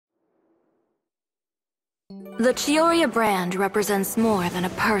The Chiori brand represents more than a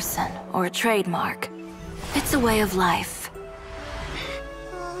person or a trademark. It's a way of life.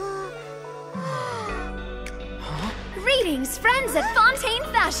 Greetings, friends at Fontaine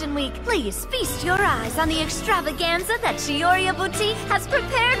Fashion Week. Please feast your eyes on the extravaganza that Chiori Boutique has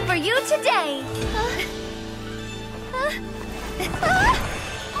prepared for you today.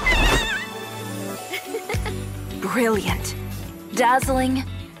 Brilliant, dazzling,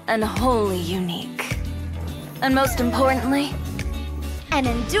 and wholly unique. And most importantly, an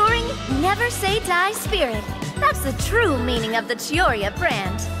enduring, never-say-die spirit. That's the true meaning of the Chiori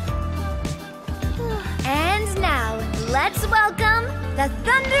brand. And now, let's welcome the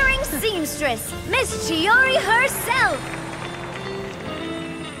thundering seamstress, Miss Chiori herself!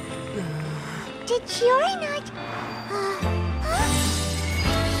 Did Chiori not...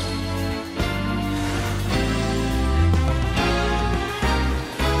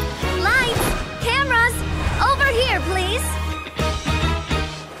 Lights! Cameras! Over here, please!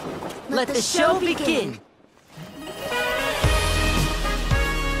 Let the show begin!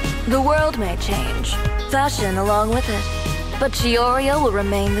 The world may change, fashion along with it, but Chiori will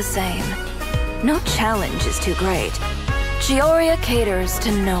remain the same. No challenge is too great. Chiori caters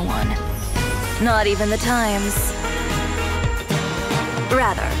to no one, not even the times.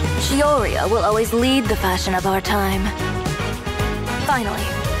 Rather, Chiori will always lead the fashion of our time. Finally,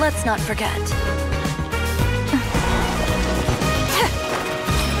 let's not forget.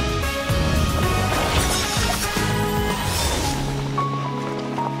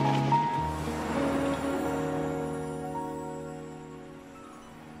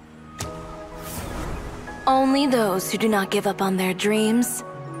 Only those who do not give up on their dreams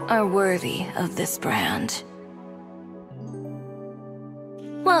are worthy of this brand.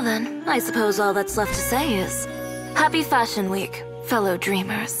 Well then, I suppose all that's left to say is, Happy Fashion Week, fellow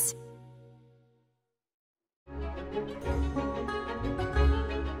dreamers.